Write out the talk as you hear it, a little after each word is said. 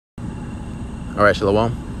All right,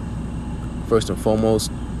 Shalom. First and foremost,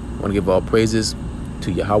 I want to give all praises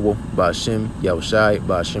to Yahweh, Ba'ashem, Yahushai,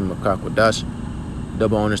 Ba'ashem, Makakwadash.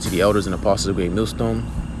 Double honors to the elders and apostles of Great Millstone.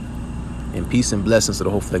 And peace and blessings to the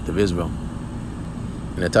whole elect of Israel.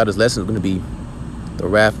 And the title of this lesson is going to be the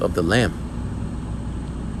wrath of the Lamb.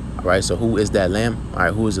 All right, so who is that Lamb? All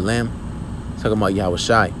right, who is the Lamb? It's talking about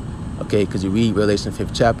Yahushai. Okay, because you read Revelation 5th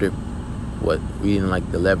chapter, reading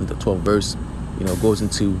like the 11th or 12th verse, goes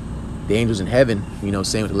into the angels in heaven,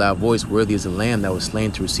 saying with a loud voice, worthy is the Lamb that was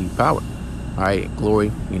slain to receive power. All right,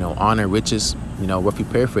 glory, honor, riches, roughly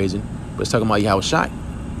paraphrasing, but it's talking about Yahushai.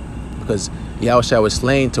 Because Yahushai was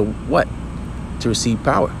slain to what? To receive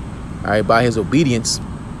power. All right, by his obedience,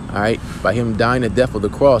 all right, by him dying the death of the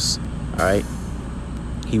cross, all right,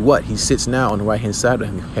 he sits now on the right hand side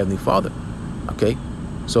of the Heavenly Father. Okay,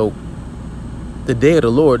 so the day of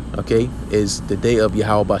the Lord, okay, is the day of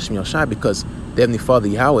Yahweh Ba'ashem Yahushai, because the Heavenly Father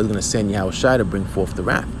Yahweh is going to send Yahushai to bring forth the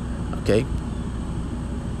wrath. Okay,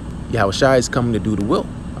 Yahushai is coming to do the will.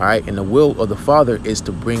 All right, and the will of the Father is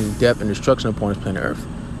to bring death and destruction upon this planet Earth.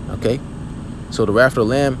 Okay, so the wrath of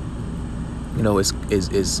the Lamb,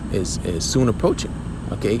 is soon approaching.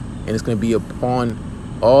 Okay, and it's going to be upon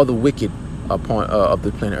all the wicked of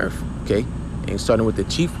the planet Earth. Okay, and starting with the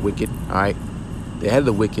chief wicked. All right, the head of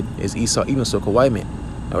the wicked is Esau, even so-called white man.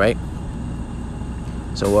 All right,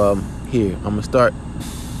 so here I'm gonna start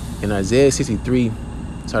in Isaiah 63,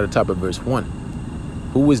 start at the top of verse 1.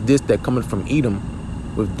 Who is this that cometh from Edom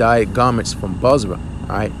with dyed garments from Bozrah? All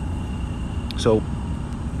right, so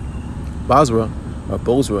Bozrah, or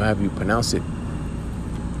Bozrah, however you pronounce it,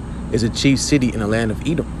 is a chief city in the land of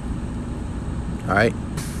Edom. All right,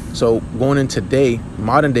 so going in today,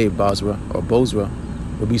 modern day Bozrah or Bozrah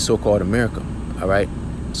would be so-called America. All right,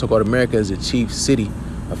 so-called America is a chief city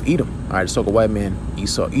of Edom. All right, the so-called white man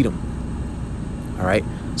Esau, Edom. All right,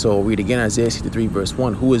 so we'll read again Isaiah 63 verse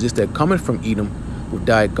 1. Who is this that cometh from Edom with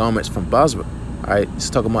dyed garments from Bozrah? All right, it's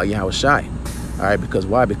talking about Yahushai. All right, because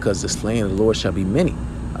why? Because the slain of the Lord shall be many.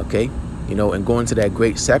 Okay, and going to that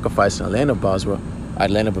great sacrifice in the land of Bozrah,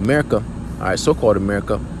 land of America, all right, so-called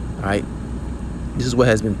America. All right, this is what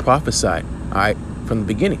has been prophesied, all right, from the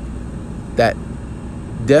beginning, that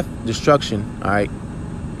death, destruction, all right,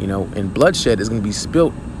 and bloodshed is going to be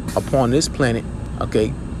spilt upon this planet.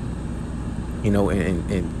 Okay,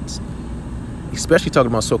 and especially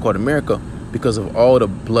talking about so-called America, because of all the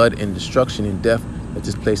blood and destruction and death that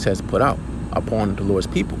this place has put out upon the Lord's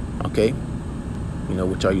people. Okay,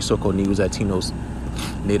 which are you so-called Negroes, Latinos,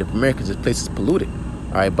 Native Americans. This place is polluted,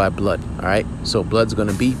 all right, by blood. All right, so blood's going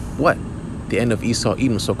to be what? The end of Esau,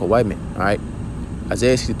 Edom, so-called white man. All right,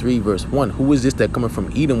 Isaiah 63 verse 1. Who is this that cometh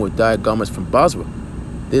from Edom with dyed garments from Bozrah?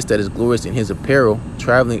 This that is glorious in his apparel,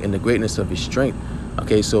 traveling in the greatness of his strength.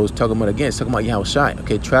 Okay, so it's talking about, again, it's talking about Yahushai.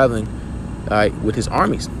 Okay, traveling, all right, with his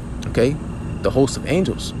armies. Okay, the host of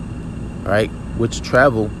angels, all right, which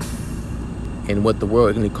travel in what the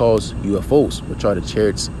world really calls UFOs, which are the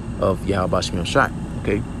chariots of Yahweh Ba'ashem Yahushai.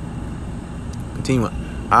 Okay, continue on.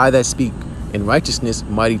 I that speak in righteousness,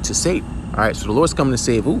 mighty to save. All right, so the Lord's coming to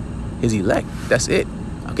save who? His elect. That's it.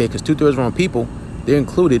 Okay, because 2/3 of our people, they're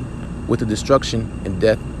included with the destruction and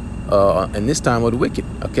death and this time of the wicked.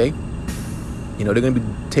 Okay, they're going to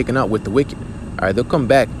be taken out with the wicked. All right, they'll come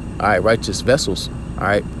back, all right, righteous vessels, all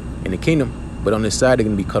right, in the kingdom, but on this side they're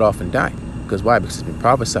going to be cut off and die. Because why? Because it's been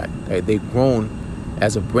prophesied. Right? They've grown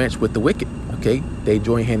as a branch with the wicked. Okay, they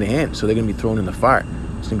join hand in hand, so they're going to be thrown in the fire.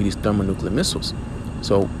 It's going to be these thermonuclear missiles.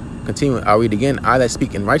 So continue, I'll read again. I that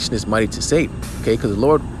speak in righteousness, mighty to save. Okay, because the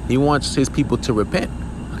Lord, he wants his people to repent.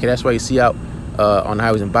 Okay, that's why you see out on the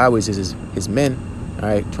highways and byways is his men, all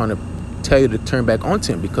right, trying to tell you to turn back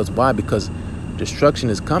onto him. Because why? Because destruction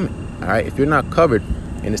is coming. All right, if you're not covered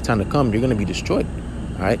and it's time to come, you're going to be destroyed.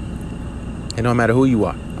 All right, and no matter who you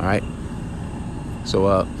are. All right,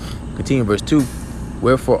 so continue verse 2.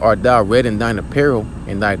 Wherefore art thou red in thine apparel,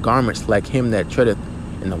 and thy garments like him that treadeth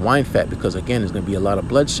in the wine fat? Because again, there's going to be a lot of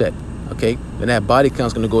bloodshed. Okay, then that body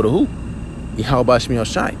count's going to go to who? Yahweh Ba'ashem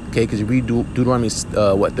Yahushai. Okay, because you read Deuteronomy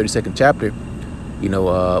 32nd chapter,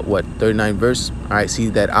 39th verse. All right, see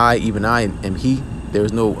that I, even I, am he. There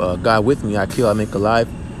is no God with me. I kill, I make alive.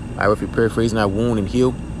 I roughly paraphrase, and I wound and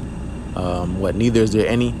heal. Neither is there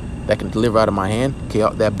any that can deliver out of my hand. Okay,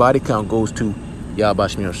 that body count goes to Yahweh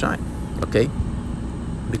Ba'ashem Yahushai. Okay,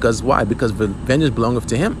 because why? Because vengeance belongeth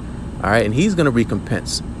to him. All right, and he's going to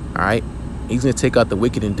recompense. All right, he's going to take out the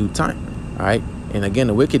wicked in due time. All right, and again,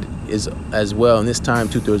 the wicked is as well in this time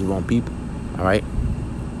 2/3 of our own people. All right,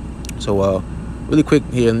 so really quick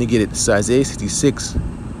here, let me get it. This is Isaiah 66.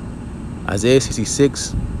 Isaiah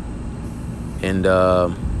 66, and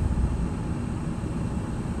I'll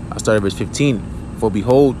start at verse 15. For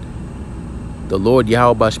behold, the Lord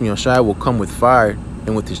Yahweh Bashmi Yoshai will come with fire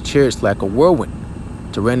and with his chariots like a whirlwind,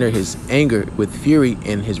 to render his anger with fury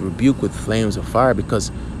and his rebuke with flames of fire.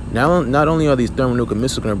 Because not only are these thermonuclear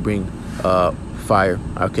missiles going to bring fire,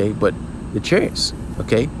 okay, but the chariots,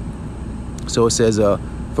 okay. So it says,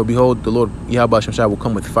 for behold, the Lord Yahweh Bashmi Yoshai will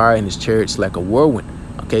come with fire and his chariots like a whirlwind.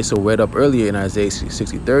 Okay, so read up earlier in Isaiah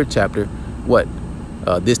 63rd chapter, what?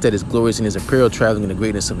 This that is glorious in his apparel, traveling in the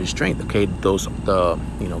greatness of his strength. Okay, those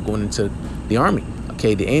going into the army.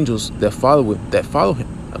 Okay, the angels that follow him.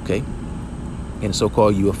 Okay, and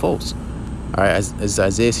so-called UFOs. All right, as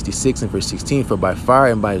Isaiah 66 and verse 16, for by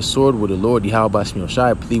fire and by his sword will the Lord Yahweh Bashmi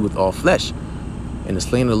Yoshai plead with all flesh, and the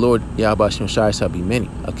slain of the Lord Yahweh Bashmi Yoshai shall be many.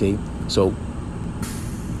 Okay, so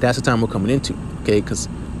that's the time we're coming into. Okay, because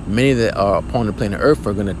many that are upon the planet Earth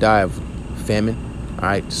are going to die of famine. All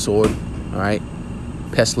right, sword. All right.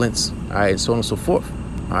 Pestilence, all right, and so on and so forth,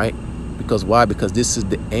 all right. Because why? Because this is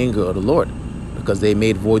the anger of the Lord, because they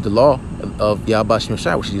made void the law of Yahweh Bashmi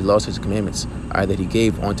Yoshai, which is the laws, his commandments, all right, that he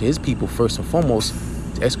gave unto his people first and foremost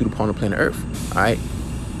to execute upon the planet Earth, all right.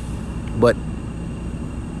 But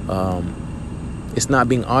it's not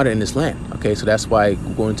being honored in this land, okay. So that's why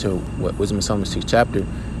going to what Wisdom of Solomon 6th chapter,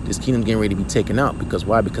 this kingdom getting ready to be taken out. Because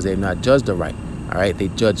why? Because they have not judged the right, all right. They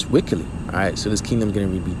judged wickedly, all right. So this kingdom getting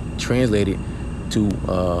ready to be translated to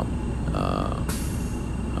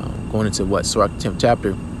going into what Sirach 10th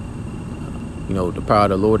chapter, the power of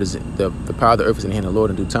the Lord is the power of the earth is in the hand of the Lord.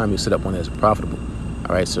 In due time, He'll set up one that is profitable.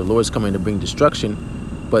 All right, so the Lord is coming to bring destruction,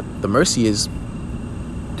 but the mercy is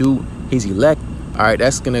through His elect. All right,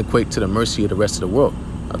 that's going to equate to the mercy of the rest of the world.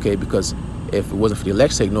 Okay, because if it wasn't for the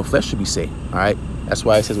elect's sake, no flesh should be saved. All right, that's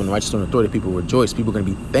why it says when the righteous are in authority, people rejoice. People are going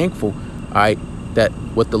to be thankful. All right, that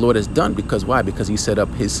what the Lord has done. Because why? Because He set up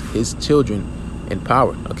His children in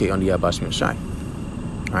power, okay, under Yahweh Bashmi Yoshai.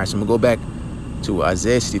 All right, so I'm going to go back to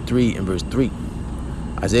Isaiah 63 and verse 3.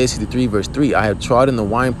 Isaiah 63 verse 3, I have trodden the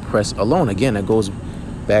winepress alone. Again, that goes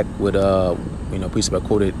back with, precept I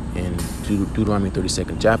quoted in Deuteronomy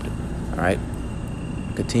 32nd chapter. All right,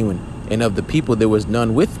 continuing. And of the people there was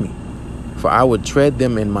none with me, for I would tread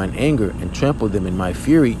them in mine anger and trample them in my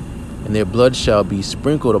fury, and their blood shall be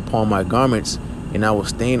sprinkled upon my garments, and I will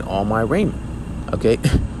stain all my raiment. Okay.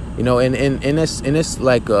 And it's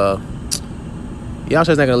like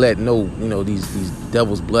Yahshua's not gonna let these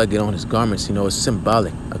devils' blood get on his garments. It's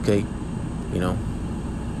symbolic, okay,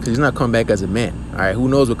 because he's not coming back as a man. All right, who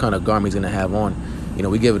knows what kind of garment he's gonna have on?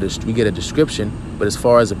 We get a description, but as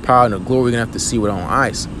far as the power and the glory, we're gonna have to see with our own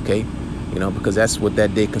eyes, okay, because that's what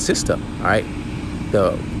that day consists of. All right,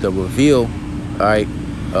 the reveal, all right,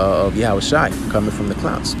 of Yahweh Shai coming from the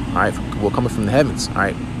clouds. All right, coming from the heavens. All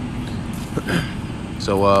right.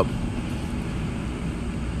 So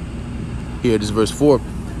here, this is verse 4.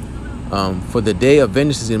 For the day of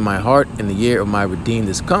vengeance is in my heart, and the year of my redeemed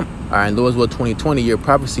is come. All right, Lord's Will 2020 year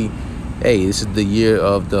prophecy. Hey, this is the year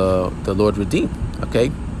of the Lord redeemed. Okay,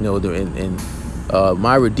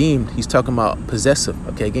 my redeemed. He's talking about possessive.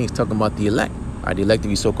 Okay, again, he's talking about the elect. All right, the elect to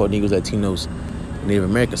be so-called Negroes, Latinos, Native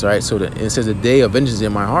Americans. All right, so it says the day of vengeance is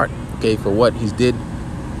in my heart. Okay, for what this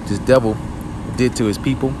devil did to his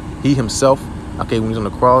people, he himself. Okay, when he's on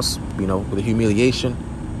the cross, with the humiliation,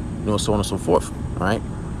 so on and so forth. All right.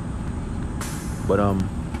 But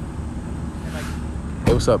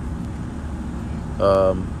hey, what's up?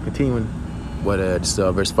 Continuing, just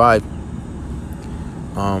verse 5.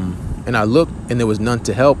 And I looked, and there was none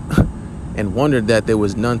to help, and wondered that there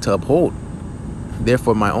was none to uphold.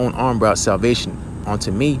 Therefore, my own arm brought salvation unto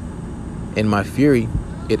me, and my fury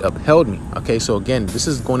it upheld me. Okay, so again, this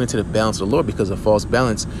is going into the balance of the Lord, because a false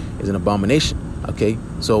balance is an abomination. Okay,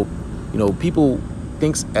 so people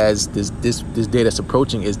thinks as this day that's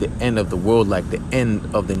approaching is the end of the world, like the end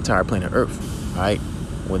of the entire planet Earth. All right,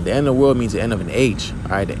 when the end of the world means the end of an age.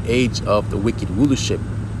 All right, the age of the wicked rulership,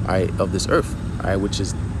 all right, of this earth. All right, which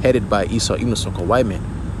is headed by Esau, even the so-called white man.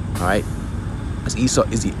 All right, because Esau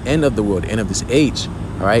is the end of the world, the end of this age.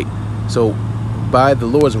 All right, so by the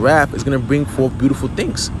Lord's wrath is going to bring forth beautiful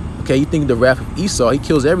things. Okay, you think the wrath of Esau, he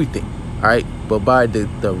kills everything. All right, but by the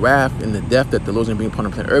wrath and the death that the Lord's going to bring upon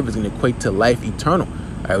the planet Earth is going to equate to life eternal.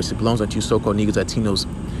 All right, which belongs unto you so-called Negroes, Latinos,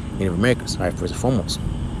 Native Americans. All right, first and foremost.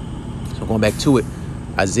 So going back to it,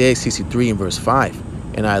 Isaiah 63 and verse 5.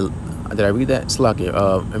 And did I read that?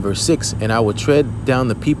 Slakia, in verse 6. And I will tread down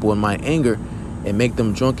the people in my anger and make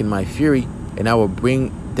them drunk in my fury, and I will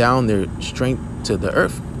bring down their strength to the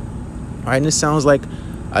earth. All right, and this sounds like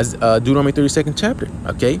Deuteronomy 32nd chapter.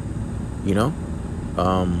 Okay,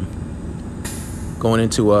 going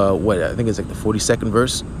into what I think it's like the 42nd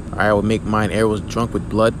verse. I will make mine arrows drunk with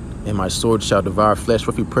blood, and my sword shall devour flesh.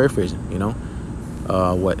 Roughly paraphrasing,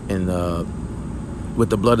 what in with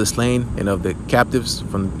the blood of the slain and of the captives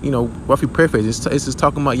from, roughly paraphrase, it's just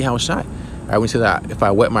talking about Yahweh Shai. All right, when he says, if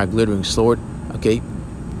I whet my glittering sword, okay,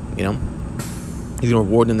 he's gonna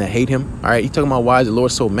reward them that hate him. All right, he's talking about why is the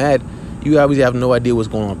Lord so mad? You obviously have no idea what's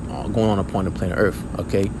going on upon the planet Earth.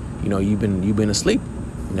 Okay, you've been asleep.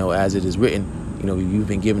 As it is written, you've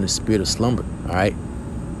been given the spirit of slumber. All right,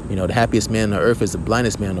 the happiest man on earth is the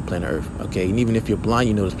blindest man on the planet Earth. Okay, and even if you're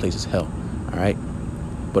blind, this place is hell. All right,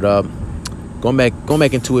 but going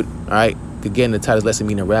back into it. All right, again, the title's lesson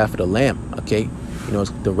meaning the wrath of the Lamb. Okay,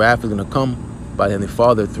 the wrath is gonna come by the Heavenly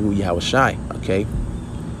Father through Yahweh Shai. Okay,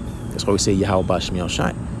 that's why we say Yahweh Bashem Yahweh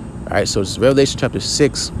Shai. All right, so it's Revelation chapter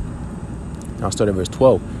 6. I'll start at verse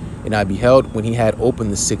 12. And I beheld when he had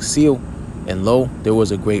opened the sixth seal, and lo, there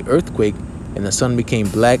was a great earthquake, and the sun became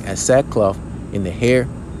black as sackcloth, and the hair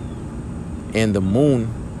and the moon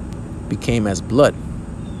became as blood.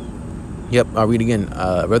 Yep, I'll read again.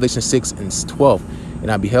 Revelation 6 and 12.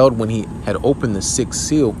 And I beheld when he had opened the sixth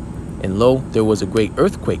seal, and lo, there was a great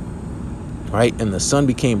earthquake. Right, and the sun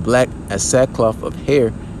became black as sackcloth of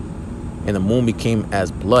hair, and the moon became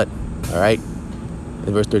as blood. All right.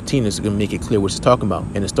 In verse 13 is going to make it clear what it's talking about.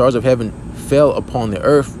 And the stars of heaven fell upon the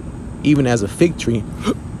earth, even as a fig tree,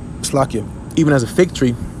 Slakia, even as a fig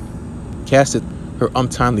tree casteth her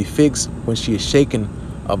untimely figs when she is shaken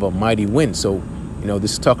of a mighty wind. So,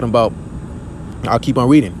 this is talking about, I'll keep on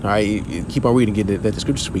reading. All right, keep on reading, let the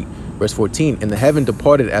scripture speak. Verse 14, and the heaven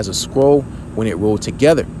departed as a scroll when it rolled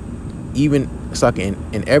together. Even, Slakia,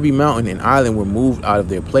 and every mountain and island were moved out of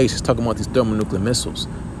their place. It's talking about these thermonuclear missiles.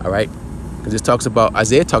 All right. Because it talks about,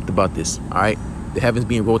 Isaiah talked about this, all right? The heavens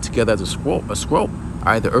being rolled together as a scroll, all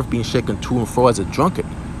right? The earth being shaken to and fro as a drunkard,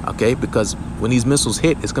 okay? Because when these missiles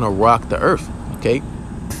hit, it's going to rock the earth, okay?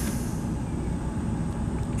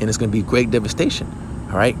 And it's going to be great devastation,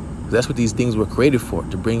 all right? That's what these things were created for,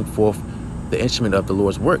 to bring forth the instrument of the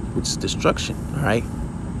Lord's work, which is destruction, all right?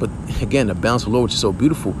 But again, the balance of the Lord, which is so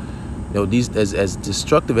beautiful, these as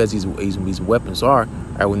destructive as these weapons are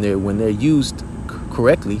when they're used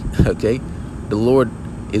correctly, okay, the Lord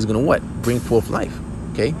is gonna what? Bring forth life.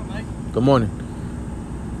 Okay. Good morning.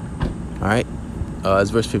 All right. It's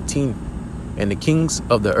verse 15. And the kings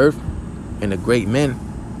of the earth, and the great men,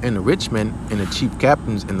 and the rich men, and the chief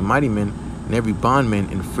captains, and the mighty men, and every bondman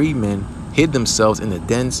and free men hid themselves in the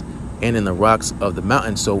dens and in the rocks of the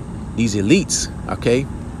mountain. So these elites, okay,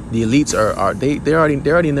 the elites they're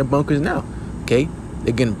already in their bunkers now. Okay,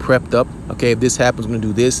 they're getting prepped up. Okay, if this happens, we're gonna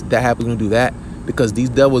do this. That happens, we're gonna do that. Because these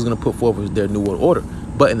devils are going to put forward their new world order.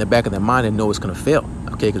 But in the back of their mind, they know it's going to fail.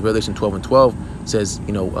 Okay, because Revelation 12 and 12 says,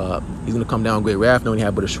 he's going to come down in great wrath, knowing he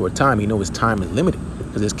had but a short time. He knows his time is limited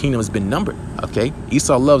because his kingdom has been numbered. Okay,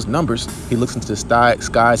 Esau loves numbers. He looks into the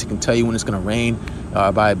skies. He can tell you when it's going to rain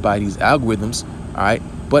by these algorithms. All right,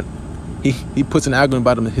 but he puts an algorithm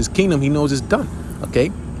about his kingdom. He knows it's done. Okay,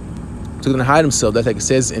 so he's going to hide himself. That's like it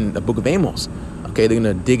says in the book of Amos. Okay, they're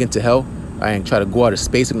going to dig into hell. And try to go out of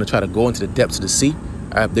space. They're going to try to go into the depths of the sea.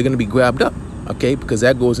 They're going to be grabbed up, okay? Because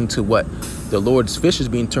that goes into what? The Lord's fishers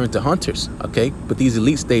being turned to hunters, okay? But these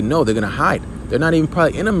elites, they know they're going to hide. They're not even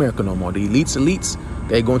probably in America no more. The elites,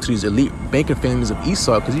 they go into these elite banking families of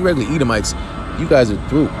Esau, because you regular Edomites, you guys are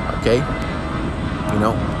through, okay?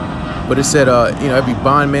 But it said, every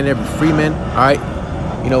bondman, every free man, all right?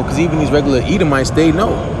 Because even these regular Edomites, they know.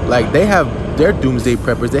 Like, they have their doomsday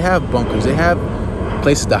preppers. They have bunkers. They have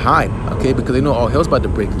places to hide, okay, because they know all hell's about to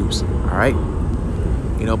break loose. All right,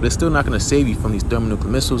 but it's still not going to save you from these thermonuclear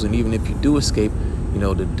missiles. And even if you do escape,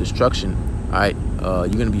 the destruction, all right, you're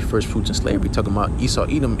going to be first fruits in slavery. Talking about Esau,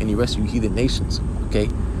 Edom, and the rest of you heathen nations, okay?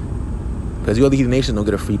 Because the other heathen nations don't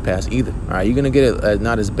get a free pass either. All right, you're going to get it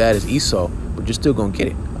not as bad as Esau, but you're still going to get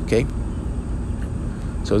it, okay?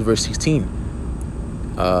 So it's verse 16,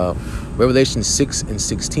 Revelation 6 and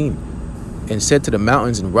 16, and said to the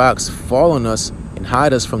mountains and rocks, fall on us and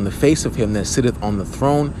hide us from the face of him that sitteth on the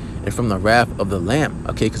throne and from the wrath of the Lamb.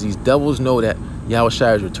 Okay, because these devils know that Yahweh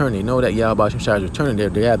Shai is returning. They know that Yahweh Bashem Shai is returning.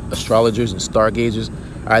 They have astrologers and stargazers.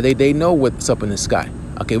 All right, they know what's up in the sky.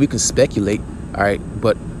 Okay, we can speculate. All right,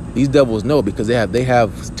 but these devils know because they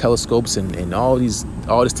have telescopes and all this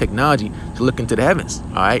technology to look into the heavens.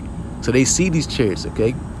 All right, so they see these chariots.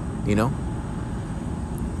 Okay, and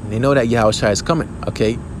they know that Yahweh Shai is coming.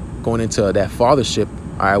 Okay, going into that fathership.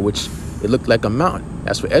 All right, which it looked like a mountain.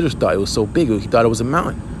 That's what Ezra thought. It was so big. He thought it was a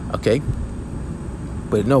mountain. Okay,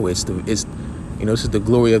 but no, this is the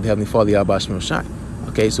glory of the Heavenly Father, Yahweh Bashem Shai.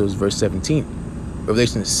 Okay, so it's verse 17,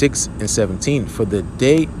 Revelation 6 and 17. For the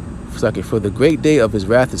great day of his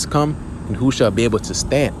wrath is come, and who shall be able to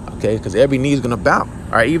stand? Okay, because every knee is gonna bow. All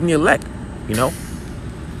right, even the elect.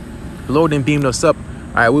 the Lord didn't beam us up,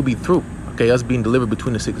 all right, we'll be through. Okay, us being delivered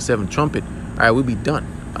between the 6th and 7th trumpet, all right, we'll be done.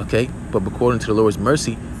 Okay, but according to the Lord's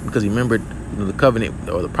mercy, because he remembered, you know, the covenant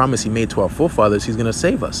or the promise he made to our forefathers, he's going to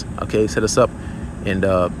save us. Okay, set us up and,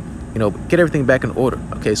 you know, get everything back in order.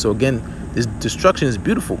 Okay, so again, this destruction is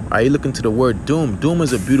beautiful. All right, you look into the word doom. Doom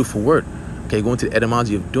is a beautiful word. Okay, going to the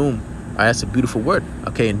etymology of doom, all right, that's a beautiful word.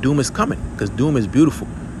 Okay, and doom is coming because doom is beautiful.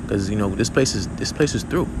 Because, you know, this place is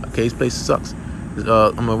through. Okay, this place sucks.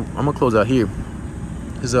 I'm gonna close out here.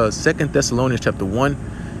 This is 2 Thessalonians chapter 1.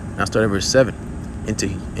 And I'll start at verse 7.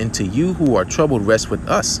 Into you who are troubled, rest with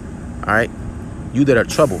us. All right, you that are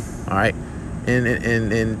troubled. All right,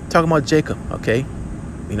 and talking about Jacob. Okay,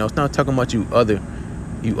 you know, it's not talking about you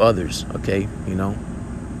others. Okay, you know,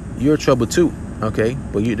 you're troubled too. Okay,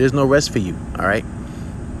 but there's no rest for you. All right.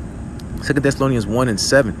 2 Thessalonians 1 and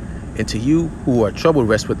 7. And to you who are troubled,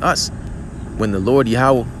 rest with us. When the Lord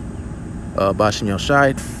Yahweh, Bashem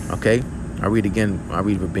Yahshai, okay, I'll read again, I'll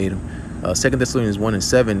read verbatim. 2 Thessalonians 1 and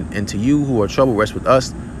 7. And to you who are troubled, rest with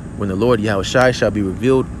us. When the Lord Yahweh shall be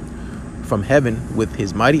revealed from heaven with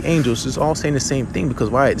his mighty angels. It's all saying the same thing, because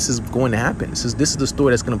why? This is going to happen. This is the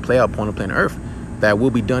story that's going to play out upon the planet Earth. That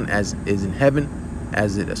will be done as is in heaven,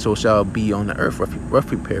 as it so shall be on the earth.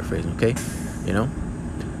 Roughly paraphrasing, okay? You know,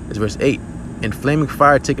 it's verse 8. And flaming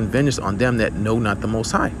fire taking vengeance on them that know not the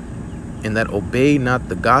Most High, and that obey not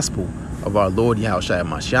the gospel of our Lord Yahushua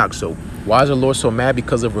Mashiach. So why is the Lord so mad?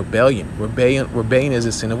 Because of rebellion. Rebellion is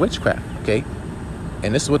a sin of witchcraft, okay?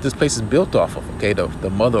 And this is what this place is built off of, okay?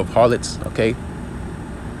 The mother of harlots, okay?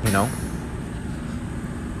 You know,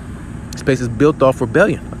 this place is built off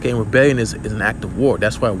rebellion, okay? And rebellion is an act of war.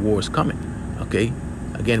 That's why war is coming, okay?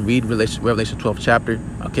 Again, read Revelation 12th chapter,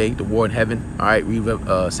 okay? The war in heaven, all right? Read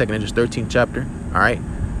 2nd Esdras 13th chapter, all right?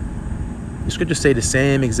 The scriptures say the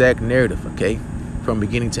same exact narrative, okay? From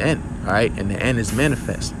beginning to end, all right? And the end is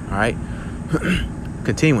manifest, all right?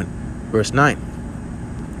 Continuing, verse 9.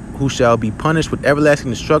 Who shall be punished with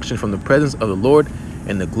everlasting destruction from the presence of the Lord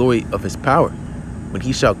and the glory of his power, when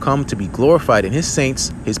he shall come to be glorified in his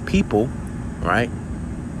saints, his people, all right?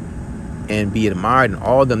 And be admired in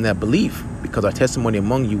all them that believe, because our testimony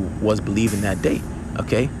among you was believed in that day,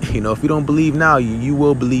 okay? You know, if you don't believe now, you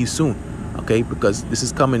will believe soon, okay? Because this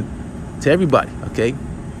is coming to everybody, okay?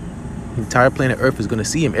 The entire planet Earth is going to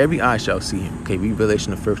see him. Every eye shall see him, okay? Read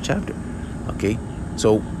Revelation, the 1st chapter, okay?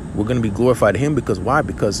 So we're going to be glorified to him, because why?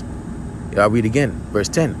 Because, I'll read again, verse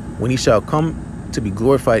 10. When he shall come to be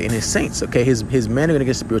glorified in his saints, okay? His men are going to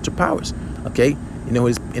get spiritual powers, okay? You know,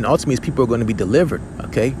 and ultimately his people are going to be delivered,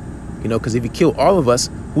 okay? You know, because if he kill all of us,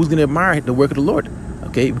 who's going to admire the work of the Lord?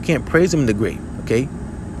 Okay, we can't praise him in the grave. Okay,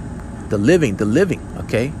 the living,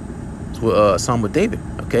 okay? It's what Psalm with David,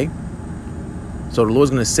 okay? So the Lord's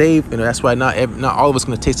going to save, you know, that's why not all of us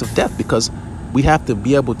going to taste of death, because we have to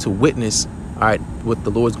be able to witness, all right, what the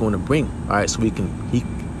Lord's going to bring, all right, so we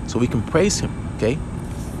can praise him, okay?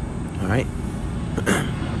 All right.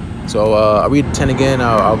 So I'll read 10 again.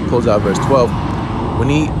 I'll close out verse 12.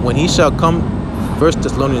 When he shall come, 2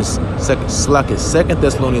 Thessalonians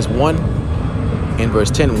 1 and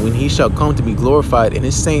verse 10, when he shall come to be glorified in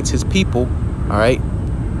his saints, his people, all right,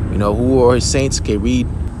 you know, who are his saints? Okay, read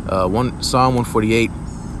Psalm 148,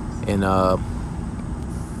 and I'll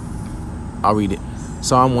read it.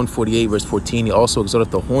 Psalm 148 verse 14. He also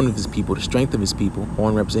exalteth the horn of his people, the strength of his people.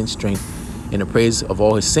 Horn represents strength, and the praise of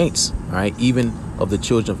all his saints, all right, even of the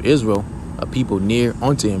children of Israel, a people near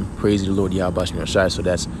unto him. Praise the Lord Yahweh Bashem Yahshai. So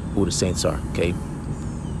that's who the saints are, okay?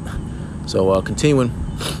 So continuing,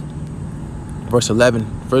 verse 11,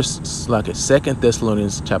 2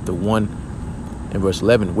 Thessalonians chapter 1 and verse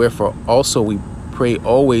 11. Wherefore also we pray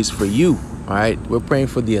always for you, all right? We're praying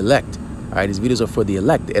for the elect, all right? These videos are for the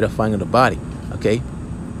elect, the edifying of the body, okay?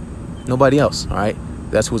 Nobody else, all right?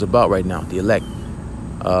 That's who it's about right now, the elect.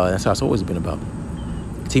 That's how it's always been about.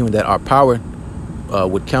 Continuing, that our power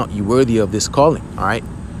would count you worthy of this calling, all right?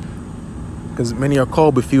 Because many are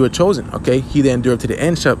called, but few are chosen, okay? He that endureth to the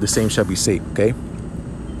end, the same shall be saved, okay?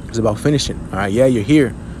 It's about finishing, all right? Yeah, you're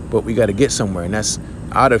here, but we got to get somewhere, and that's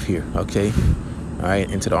out of here, okay? All right,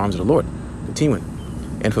 into the arms of the Lord. Continuing,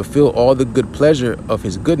 and fulfill all the good pleasure of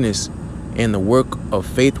his goodness and the work of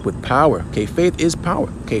faith with power, okay? Faith is power,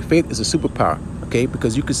 okay? Faith is a superpower, okay?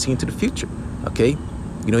 Because you can see into the future, okay?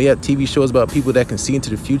 You know, you have TV shows about people that can see into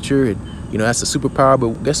the future, and, you know, that's a superpower,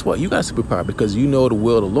 but guess what? You got a superpower because you know the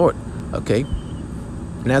will of the Lord, okay?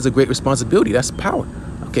 And that's a great responsibility. That's power,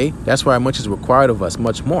 okay? That's why much is required of us,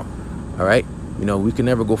 much more, all right? You know, we can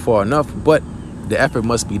never go far enough, but the effort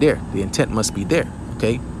must be there. The intent must be there,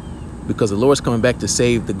 okay? Because the Lord's coming back to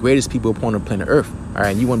save the greatest people upon the planet Earth, all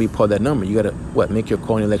right? And you want to be part of that number. You got to, what, make your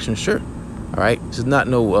calling election sure, All right, this is not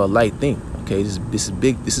no light thing. Okay, this is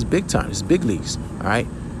big. This is big time. This is big leagues. All right,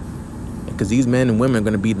 because these men and women are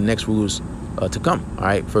going to be the next rulers to come. All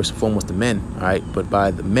right, first and foremost the men. All right, but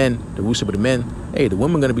by the men, the rulership of the men, hey, the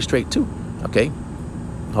women are going to be straight too. Okay,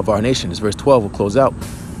 of our nation. This verse 12 will close out.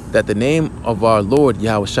 That the name of our Lord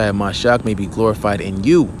Yahweh Shai Mashiach may be glorified in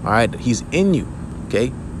you. All right, He's in you.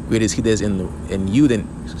 Okay, greater is He that is in you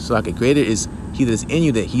than so like greater is He that is in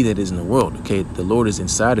you than he that is in the world. Okay, the Lord is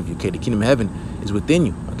inside of you. Okay, the kingdom of heaven is within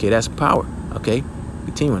you. Okay, that's power. Okay,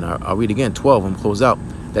 continuing. I'll read again. 12. I'm close out.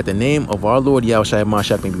 That the name of our Lord Yahweh Shai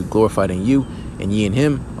Mashiach may be glorified in you, and ye in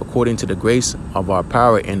Him, according to the grace of our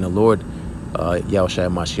power in the Lord Yahweh Shai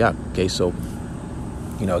Mashiach. Okay, so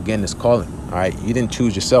again, this calling. All right, you didn't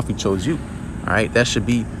choose yourself; He chose you. All right, that should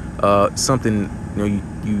be something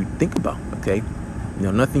you think about. Okay,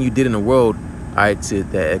 nothing you did in the world, all right,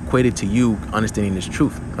 that equated to you understanding this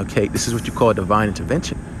truth. Okay, this is what you call divine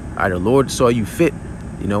intervention. All right, the Lord saw you fit,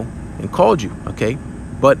 and called you. Okay,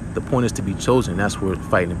 but the point is to be chosen. That's where it's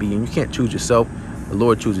fighting to be, and you can't choose yourself. The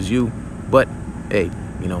Lord chooses you. But hey,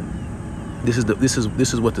 this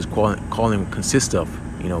is what this calling consists of.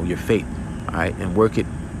 Your faith. All right, and work it.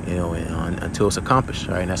 Until it's accomplished.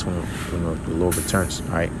 All right, and that's when the Lord returns.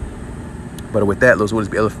 All right. But with that, those words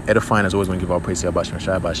be edifying. As always, want to give all praise to Yahweh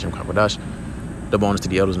Shai, Hashem Kakwadash. The bonus to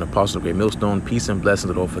the elders and apostles of Great Millstone. Peace and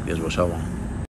blessings to all for Israel. Shalom.